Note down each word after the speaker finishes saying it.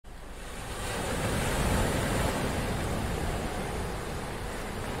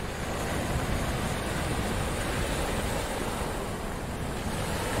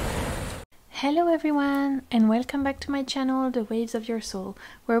Hello everyone, and welcome back to my channel, The Waves of Your Soul,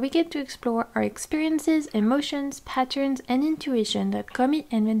 where we get to explore our experiences, emotions, patterns, and intuition that come in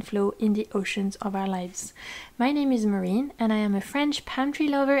and then flow in the oceans of our lives. My name is Maureen, and I am a French palm tree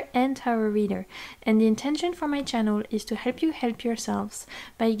lover and tarot reader, and the intention for my channel is to help you help yourselves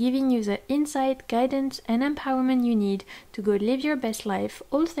by giving you the insight, guidance, and empowerment you need to go live your best life,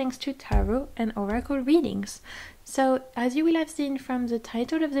 all thanks to tarot and oracle readings. So, as you will have seen from the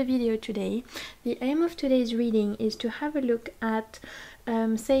title of the video today, the aim of today's reading is to have a look at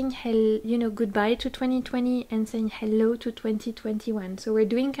saying goodbye to 2020 and saying hello to 2021. So we're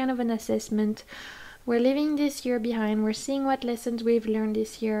doing kind of an assessment. We're leaving this year behind, we're seeing what lessons we've learned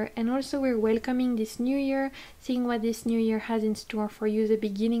this year, and also we're welcoming this new year, seeing what this new year has in store for you, the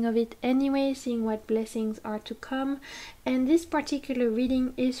beginning of it anyway, seeing what blessings are to come. And this particular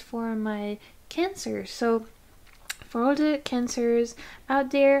reading is for my Cancer. So for all the Cancers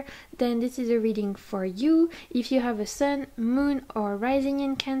out there, then this is a reading for you. If you have a sun, moon, or rising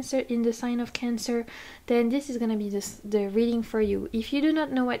in Cancer, in the sign of Cancer, then this is going to be the reading for you. If you do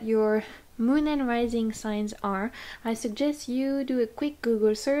not know what your moon and rising signs are, I suggest you do a quick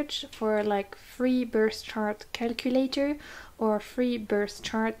Google search for like free birth chart calculator or free birth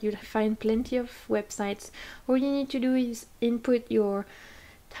chart. You'll find plenty of websites. All you need to do is input your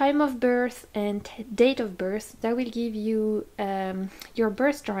time of birth and date of birth. That will give you your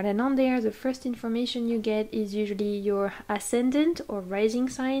birth chart, and on there the first information you get is usually your ascendant or rising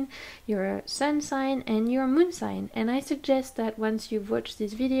sign, your sun sign, and your moon sign. And I suggest that once you've watched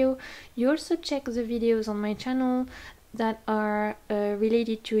this video, you also check the videos on my channel that are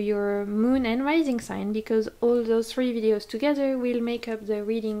related to your moon and rising sign, because all those three videos together will make up the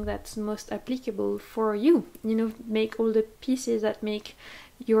reading that's most applicable for you, make all the pieces that make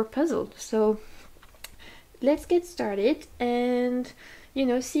your puzzle. So let's get started and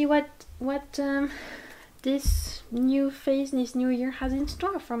see what this new phase, this new year has in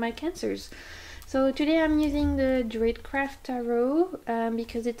store for my Cancers. So today I'm using the Druidcraft Tarot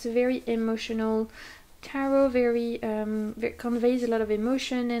because it's a very emotional tarot, very conveys a lot of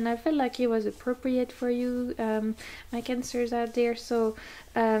emotion, and I felt like it was appropriate for you, my Cancers out there. So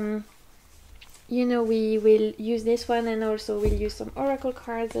we will use this one, and also we'll use some oracle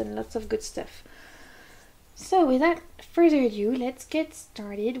cards and lots of good stuff. So without further ado, let's get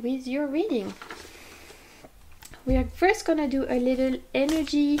started with your reading. We are first gonna do a little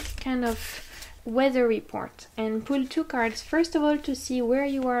energy kind of weather report and pull two cards first of all to see where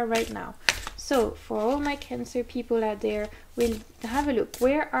you are right now. So for all my Cancer people out there, we'll have a look.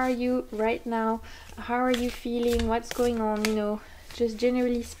 Where are you right now? How are you feeling? What's going on? Just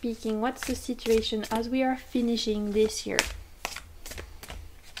generally speaking, what's the situation as we are finishing this year?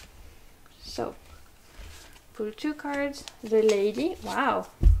 So, pull two cards. The Lady. Wow.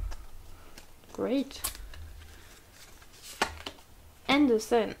 Great. And the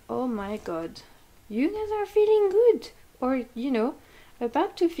Sun. Oh my god. You guys are feeling good. Or,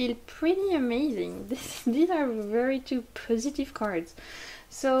 about to feel pretty amazing. These are very two positive cards.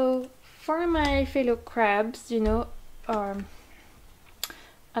 So, for my fellow crabs,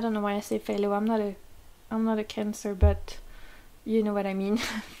 I don't know why I say fellow. I'm not a Cancer, but you know what I mean.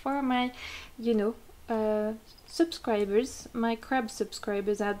 For my, subscribers, my crab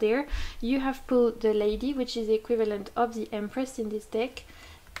subscribers out there, you have pulled the Lady, which is the equivalent of the Empress in this deck,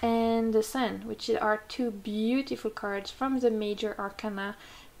 and the Sun, which are two beautiful cards from the major arcana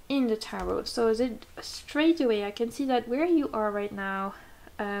in the tarot. So straight away I can see that where you are right now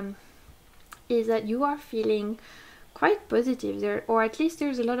is that you are feeling quite positive there, or at least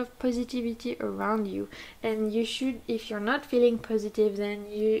there's a lot of positivity around you, and you should, if you're not feeling positive, then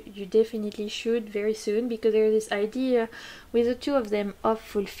you definitely should very soon, because there's this idea with the two of them of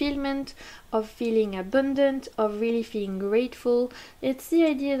fulfillment, of feeling abundant, of really feeling grateful. It's the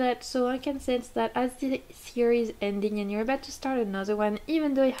idea that, so I can sense that as this year is ending and you're about to start another one,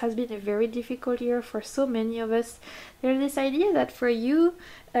 even though it has been a very difficult year for so many of us, there's this idea that for you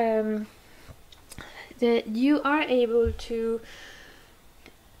that you are able to,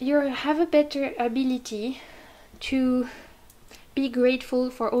 have a better ability to be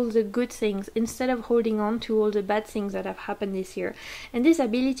grateful for all the good things instead of holding on to all the bad things that have happened this year. And this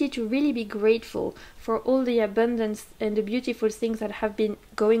ability to really be grateful for all the abundance and the beautiful things that have been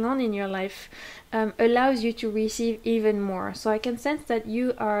going on in your life allows you to receive even more. So I can sense that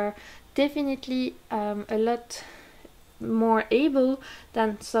you are definitely a lot more able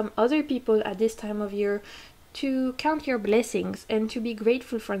than some other people at this time of year to count your blessings and to be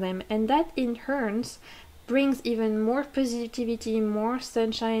grateful for them, and that in turns brings even more positivity, more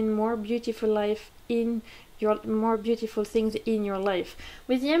sunshine, more beautiful life in more beautiful things in your life.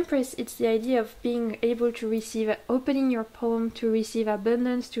 With the Empress, it's the idea of being able to receive, opening your palm to receive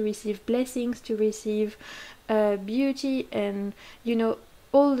abundance, to receive blessings, to receive beauty, and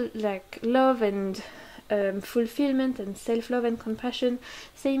all like love and fulfillment and self-love and compassion.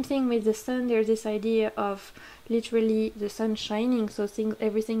 Same thing with the sun. There's this idea of literally the sun shining, so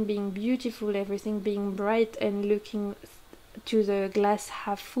everything being beautiful, everything being bright, and looking to the glass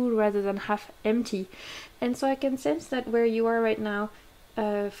half full rather than half empty. And so I can sense that where you are right now,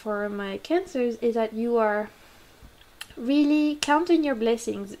 for my Cancers, is that you are really counting your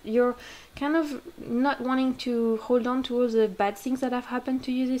blessings. You're kind of not wanting to hold on to all the bad things that have happened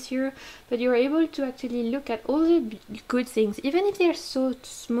to you this year, but you're able to actually look at all the good things, even if they're so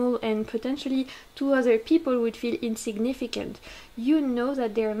small and potentially to other people would feel insignificant. You know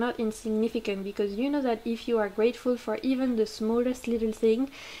that they're not insignificant, because you know that if you are grateful for even the smallest little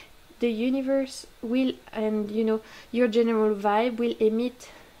thing, the universe will, and your general vibe will emit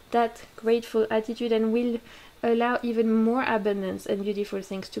that grateful attitude and will allow even more abundance and beautiful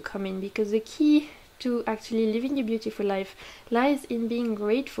things to come in, because the key to actually living a beautiful life lies in being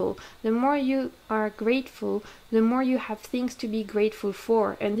grateful. The more you are grateful, the more you have things to be grateful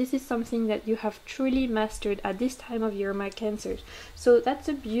for, and this is something that you have truly mastered at this time of year, my Cancers. So that's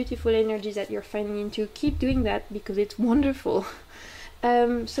a beautiful energy that you're finding into. Keep doing that, because it's wonderful.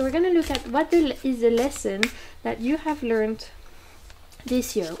 So we're going to look at what is the lesson that you have learned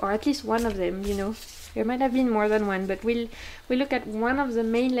this year, or at least one of them. There might have been more than one, but we'll look at one of the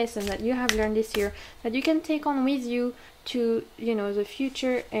main lessons that you have learned this year that you can take on with you to the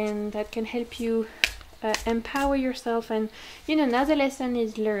future, and that can help you empower yourself. And now the lesson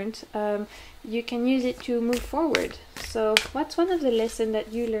is learned, you can use it to move forward. So what's one of the lessons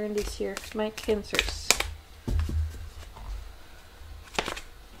that you learned this year, my Cancers?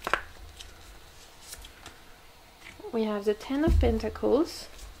 We have the Ten of Pentacles,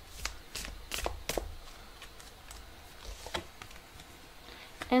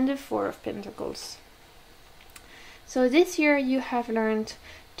 and the Four of Pentacles. So this year you have learned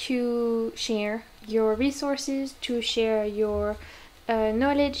to share your resources, to share your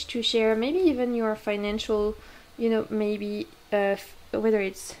knowledge, to share maybe even your financial, maybe whether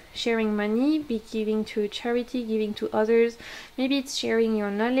it's sharing money, be giving to charity, giving to others, maybe it's sharing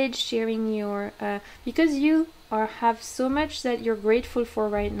your knowledge, sharing your because you have so much that you're grateful for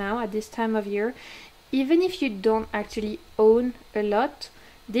right now at this time of year. Even if you don't actually own a lot,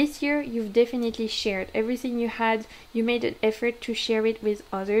 this year you've definitely shared everything you had. You made an effort to share it with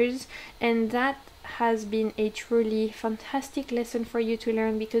others, and that has been a truly fantastic lesson for you to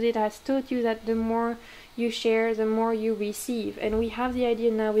learn, because it has taught you that the more you share, the more you receive. And we have the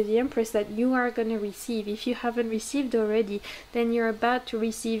idea now with the Empress that you are going to receive. If you haven't received already, then you're about to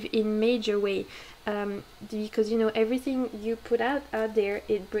receive in major way, because everything you put out there,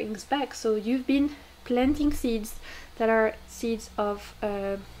 it brings back. So you've been planting seeds that are seeds of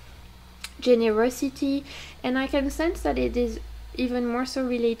generosity, and I can sense that it is even more so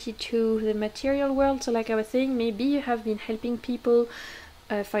related to the material world. So like I was saying, maybe you have been helping people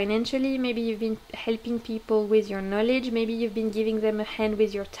financially, maybe you've been helping people with your knowledge, maybe you've been giving them a hand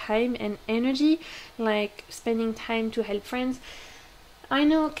with your time and energy, like spending time to help friends. I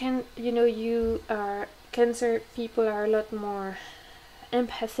know you are Cancer people are a lot more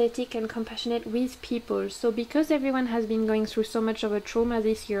empathetic and compassionate with people. So because everyone has been going through so much of a trauma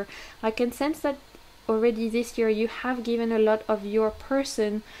this year, I can sense that already this year you have given a lot of your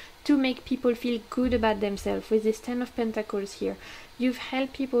person to make people feel good about themselves. With this Ten of Pentacles here, you've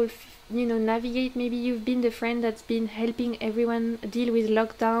helped people navigate. Maybe you've been the friend that's been helping everyone deal with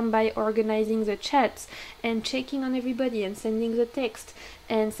lockdown by organizing the chats and checking on everybody and sending the text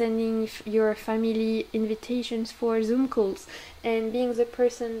and sending your family invitations for Zoom calls, and being the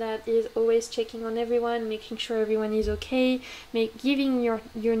person that is always checking on everyone, making sure everyone is okay, giving your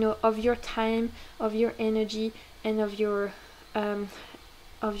of your time, of your energy, and of your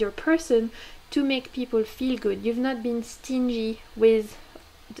person to make people feel good. You've not been stingy with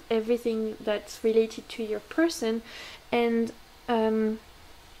everything that's related to your person, and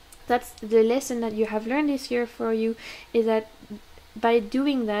that's the lesson that you have learned this year for you, is that by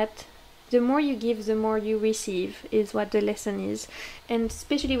doing that, the more you give, the more you receive, is what the lesson is. And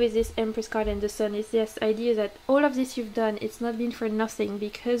especially with this Empress card and the Sun, is this idea that all of this you've done, it's not been for nothing,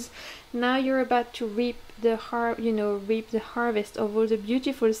 because now you're about to reap the harvest of all the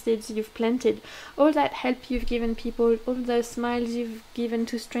beautiful seeds you've planted, all that help you've given people, all the smiles you've given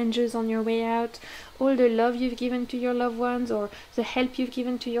to strangers on your way out, all the love you've given to your loved ones, or the help you've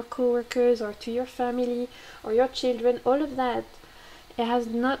given to your co-workers or to your family or your children, all of that. it has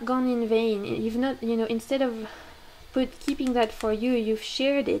not gone in vain. You've not, you know, instead of keeping that for you, you've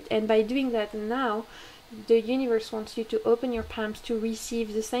shared it, and by doing that now, the universe wants you to open your palms to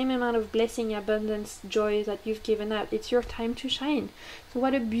receive the same amount of blessing, abundance, joy that you've given out. It's your time to shine. So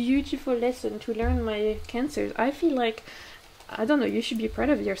what a beautiful lesson to learn, my Cancers. I feel like, I don't know, you should be proud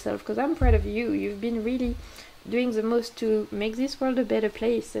of yourself, because I'm proud of you. You've been really doing the most to make this world a better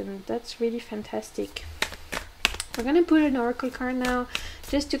place, and that's really fantastic. We're gonna put an oracle card now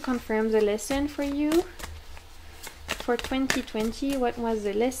just to confirm the lesson for you for 2020. What was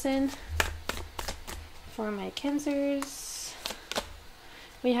the lesson for my Cancers?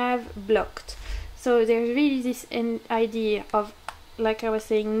 We have blocked. So there's really this idea of, like I was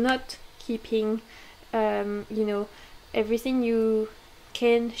saying, not keeping you know, everything you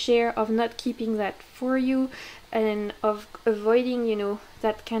can share, of not keeping that for you, and of avoiding, you know,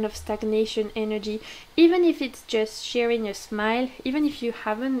 that kind of stagnation energy, even if it's just sharing a smile, even if you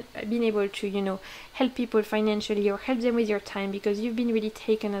haven't been able to, you know, help people financially or help them with your time because you've been really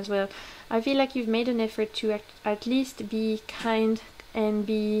taken as well. I feel like you've made an effort to at least be kind and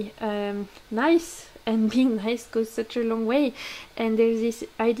be nice, and being nice goes such a long way. And there's this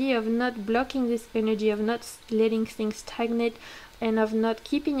idea of not blocking this energy, of not letting things stagnate, and of not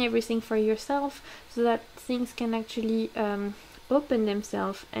keeping everything for yourself, so that things can actually open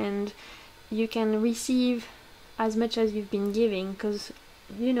themselves and you can receive as much as you've been giving. Because,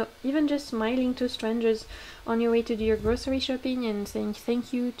 you know, even just smiling to strangers on your way to do your grocery shopping and saying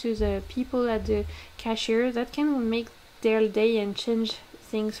thank you to the people at the cashier, that can make their day and change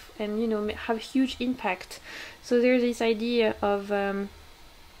things, and, you know, have huge impact. So there's this idea of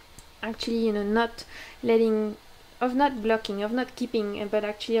actually, you know, not letting, of not blocking, of not keeping, but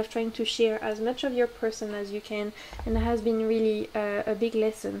actually of trying to share as much of your person as you can, and it has been really a big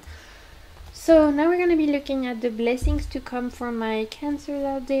lesson. So now we're going to be looking at the blessings to come for my Cancers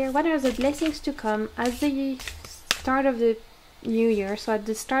out there. What are the blessings to come at the start of the new year? So at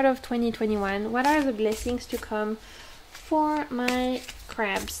the start of 2021, what are the blessings to come for my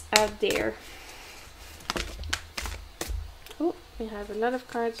crabs out there? Oh, we have a lot of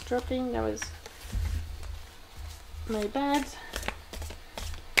cards dropping. That was my bad.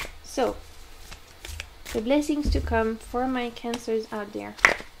 So the blessings to come for my Cancers out there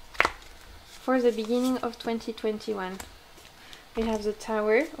for the beginning of 2021. We have the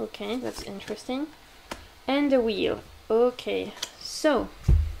Tower. Okay, that's interesting. And the Wheel. Okay, so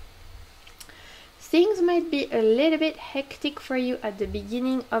things might be a little bit hectic for you at the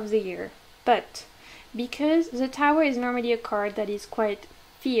beginning of the year, but because the Tower is normally a card that is quite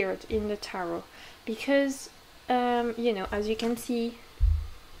feared in the tarot, because you know, as you can see,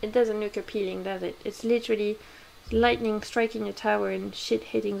 it doesn't look appealing, does it? It's literally lightning striking a tower and shit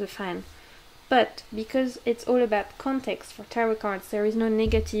hitting the fan. But because it's all about context for tarot cards, there is no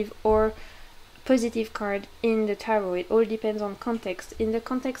negative or positive card in the tarot. It all depends on context. In the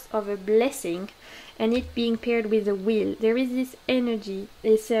context of a blessing and it being paired with a Wheel, there is this energy,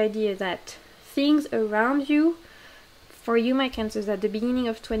 this idea that things around you, for you, my Cancers, at the beginning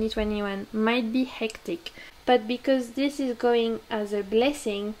of 2021 might be hectic, but because this is going as a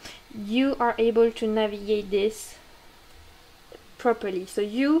blessing, you are able to navigate this properly. So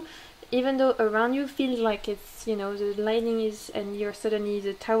you, even though around you feels like it's, you know, the lightning is, and you're suddenly,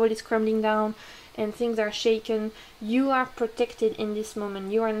 the tower is crumbling down and things are shaken, you are protected in this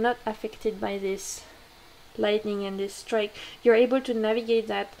moment. You are not affected by this lightning and this strike. You're able to navigate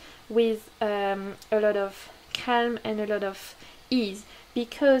that with a lot of calm and a lot of ease,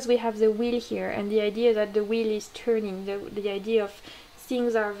 because we have the Wheel here, and the idea that the wheel is turning, the idea of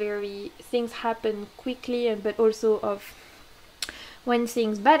things happen quickly, and but also of when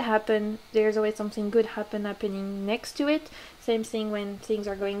things bad happen, there's always something good happening next to it. Same thing when things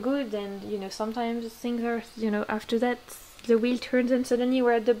are going good, and, you know, sometimes things are, you know, after that the wheel turns and suddenly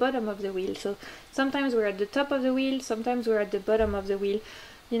we're at the bottom of the wheel. So sometimes we're at the top of the wheel, sometimes we're at the bottom of the wheel.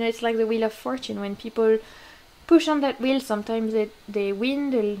 You know, it's like the Wheel of Fortune. When people push on that wheel, sometimes they win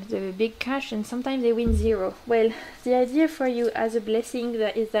the big cash, and sometimes they win zero. Well, the idea for you as a blessing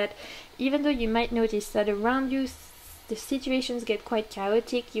is that even though you might notice that around you the situations get quite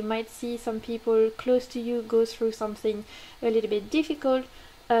chaotic, you might see some people close to you go through something a little bit difficult,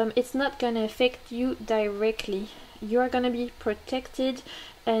 it's not going to affect you directly. You are going to be protected,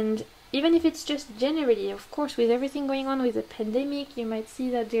 and even if it's just generally, of course, with everything going on with the pandemic, you might see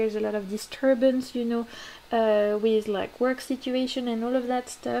that there's a lot of disturbance, you know, with like work situation and all of that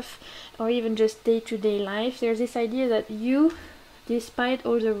stuff, or even just day-to-day life. There's this idea that you, despite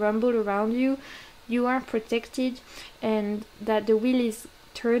all the rumble around you, you are protected, and that the wheel is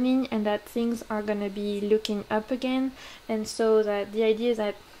turning and that things are gonna be looking up again. And so that the idea is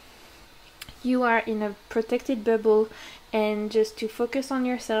that you are in a protected bubble, and just to focus on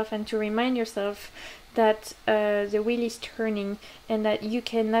yourself and to remind yourself that the wheel is turning and that you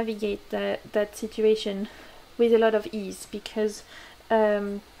can navigate that situation with a lot of ease, because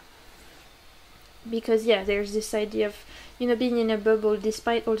yeah, there's this idea of, you know, being in a bubble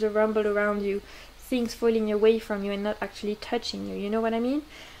despite all the rumble around you, things falling away from you and not actually touching you, you know what I mean?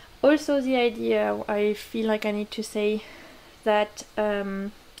 Also the idea, I feel like I need to say that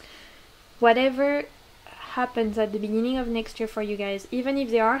whatever happens at the beginning of next year for you guys, even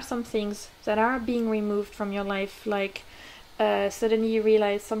if there are some things that are being removed from your life, like suddenly you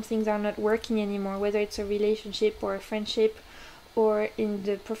realize some things are not working anymore, whether it's a relationship or a friendship or in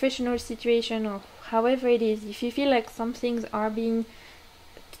the professional situation or however it is, if you feel like some things are being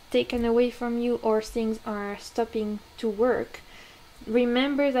taken away from you or things are stopping to work,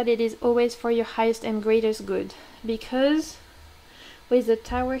 remember that it is always for your highest and greatest good, because with the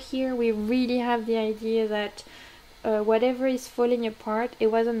Tower here, we really have the idea that whatever is falling apart, it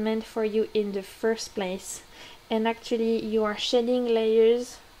wasn't meant for you in the first place. And actually, you are shedding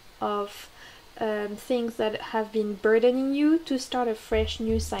layers of things that have been burdening you to start a fresh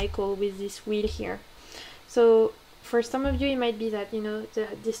new cycle with this wheel here. So for some of you, it might be that, you know, the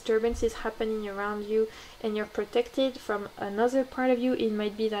disturbance is happening around you and you're protected. From another part of you, it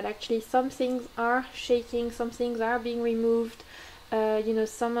might be that actually some things are shaking, some things are being removed. You know,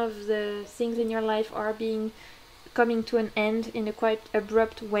 some of the things in your life are coming to an end in a quite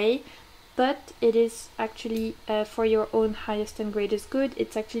abrupt way, but it is actually for your own highest and greatest good.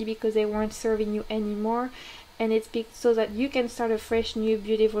 It's actually because they weren't serving you anymore, and it's so that you can start a fresh, new,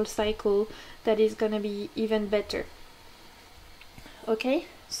 beautiful cycle that is gonna be even better. Okay,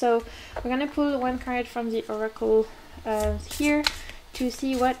 so we're gonna pull one card from the oracle here to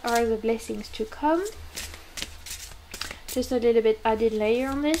see what are the blessings to come. Just a little bit added layer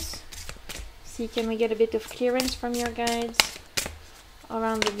on this. See, can we get a bit of clearance from your guides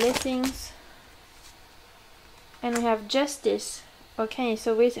around the blessings? And we have Justice. Okay,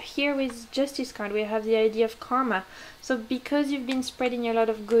 so with Justice card, we have the idea of karma. So because you've been spreading a lot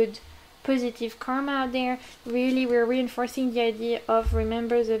of good, positive karma out there, really we're reinforcing the idea of,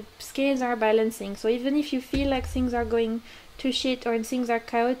 remember, the scales are balancing. So even if you feel like things are going to shit or things are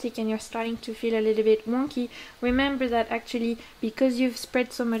chaotic and you're starting to feel a little bit wonky, remember that actually because you've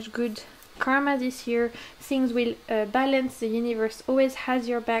spread so much good karma this year, things will balance. The universe always has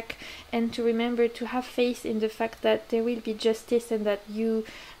your back, and to remember to have faith in the fact that there will be justice and that you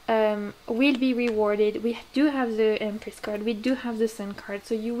will be rewarded. We do have the Empress card, we do have the Sun card,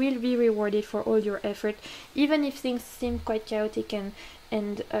 so you will be rewarded for all your effort, even if things seem quite chaotic and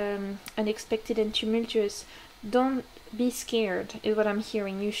unexpected and tumultuous. Don't be scared is what I'm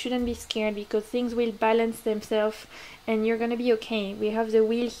hearing. You shouldn't be scared, because things will balance themselves and you're gonna be okay. We have the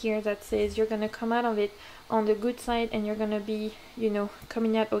wheel here that says you're gonna come out of it on the good side and you're gonna be, you know,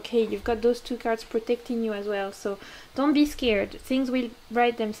 coming out okay. You've got those two cards protecting you as well, so don't be scared. Things will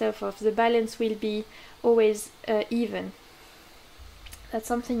right themselves off. The balance will be always even. That's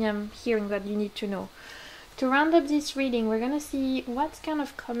something I'm hearing that you need to know. To round up this reading, we're going to see what's kind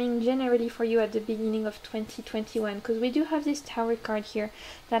of coming generally for you at the beginning of 2021, because we do have this Tower card here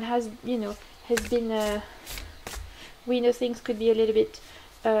that has, you know, been, we know things could be a little bit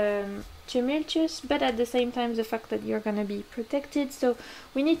tumultuous, but at the same time the fact that you're going to be protected. So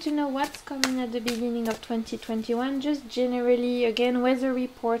we need to know what's coming at the beginning of 2021, just generally, again, weather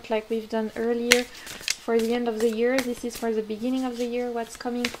report like we've done earlier. For the end of the year, this is for the beginning of the year, what's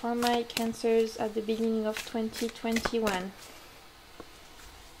coming for my Cancers at the beginning of 2021.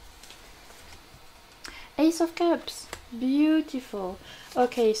 Ace of Cups, beautiful.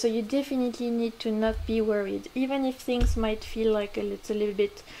 Okay, so you definitely need to not be worried. Even if things might feel like it's a little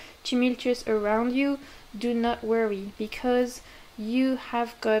bit tumultuous around you, do not worry, because you've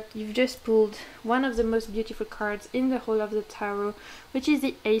just pulled one of the most beautiful cards in the whole of the tarot, which is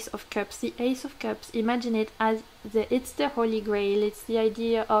the Ace of Cups. The Ace of Cups, imagine it as it's the Holy Grail. It's the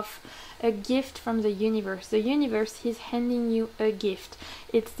idea of a gift from the universe. The universe is handing you a gift.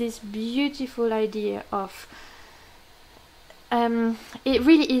 It's this beautiful idea of it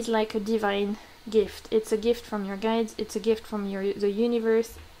really is like a divine gift. It's a gift from your guides, it's a gift from the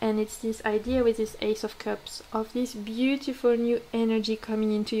universe. And it's this idea with this Ace of Cups of this beautiful new energy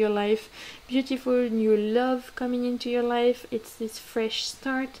coming into your life, beautiful new love coming into your life. It's this fresh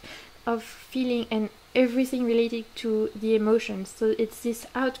start of feeling and everything related to the emotions. So it's this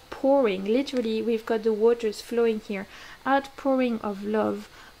outpouring. Literally, we've got the waters flowing here. Outpouring of love,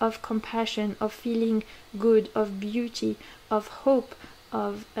 of compassion, of feeling good, of beauty, of hope,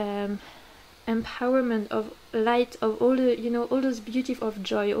 of empowerment, of light, of all the, you know, all those beautiful, of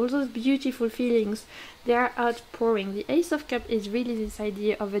joy, all those beautiful feelings, they are outpouring. The Ace of Cups is really this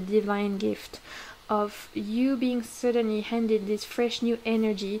idea of a divine gift, of you being suddenly handed this fresh new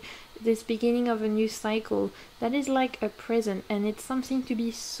energy, this beginning of a new cycle that is like a present, and it's something to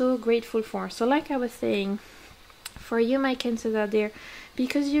be so grateful for. So like I was saying, for you my Cancers out there,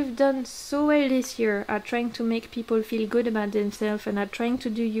 because you've done so well this year at trying to make people feel good about themselves and at trying to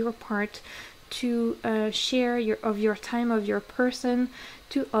do your part to share your time, of your person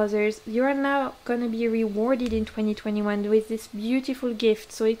to others, you are now going to be rewarded in 2021 with this beautiful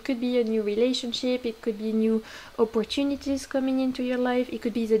gift. So it could be a new relationship, it could be new opportunities coming into your life, it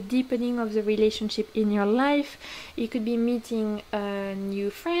could be the deepening of the relationship in your life, it could be meeting new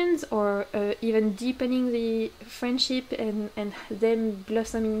friends, or even deepening the friendship and them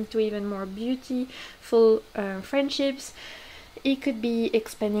blossoming into even more beautiful friendships. It could be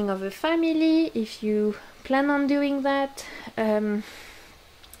expanding of a family if you plan on doing that.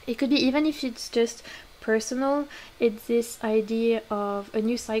 It could be, even if it's just personal, it's this idea of a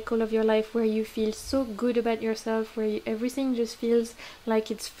new cycle of your life where you feel so good about yourself, where everything just feels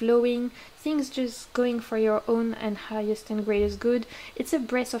like it's flowing, things just going for your own and highest and greatest good. It's a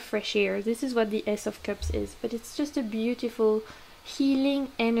breath of fresh air. This is what the Ace of Cups is, but it's just a beautiful healing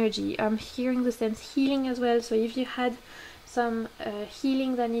energy. I'm hearing the sense healing as well, so if you had some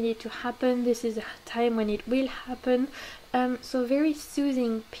healing that needed to happen, this is a time when it will happen. So very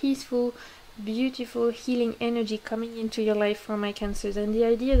soothing, peaceful, beautiful healing energy coming into your life for my Cancers, and the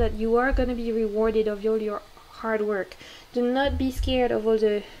idea that you are going to be rewarded of all your hard work. Do not be scared of all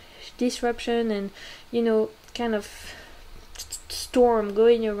the disruption and, you know, kind of storm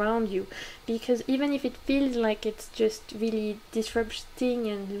going around you, because even if it feels like it's just really disrupting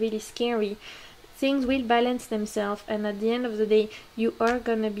and really scary, things will balance themselves, and at the end of the day you are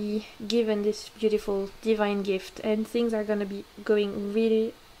gonna be given this beautiful divine gift, and things are gonna be going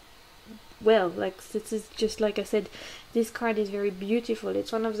really well. Like, this is just, like I said, this card is very beautiful.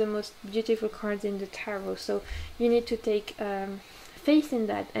 It's one of the most beautiful cards in the tarot, so you need to take faith in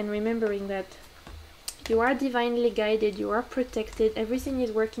that, and remembering that you are divinely guided, you are protected, everything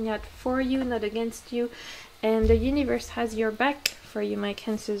is working out for you, not against you, and the universe has your back for you, my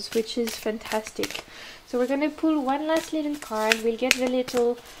Cancers, which is fantastic. So we're gonna pull one last little card. We'll get the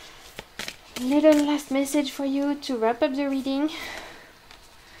little last message for you to wrap up the reading.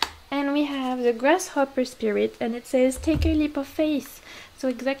 And we have the Grasshopper Spirit, and it says, take a leap of faith. So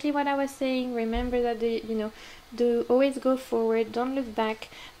exactly what I was saying. Remember that do always go forward, don't look back.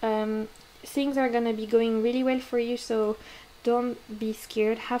 Things are gonna be going really well for you, so don't be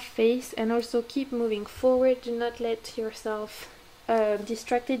scared, have faith, and also keep moving forward. Do not let yourself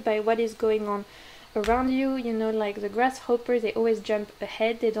distracted by what is going on around you. You know, like the grasshoppers, they always jump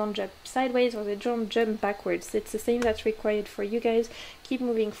ahead, they don't jump sideways, or they don't jump backwards. It's the same that's required for you guys. Keep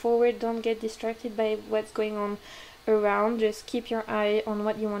moving forward, don't get distracted by what's going on around. Just keep your eye on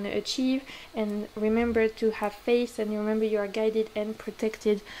what you want to achieve, and remember to have faith, and remember you are guided and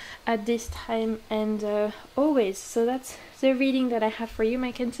protected at this time and always. So that's the reading that I have for you,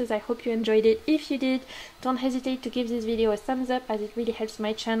 my Cancers. I hope you enjoyed it. If you did, don't hesitate to give this video a thumbs up, as it really helps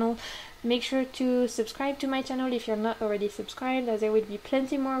my channel. Make sure to subscribe to my channel if you're not already subscribed, as there will be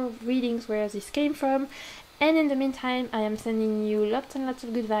plenty more readings where this came from. And in the meantime, I am sending you lots and lots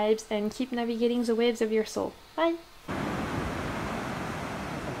of good vibes, and keep navigating the waves of your soul. Bye!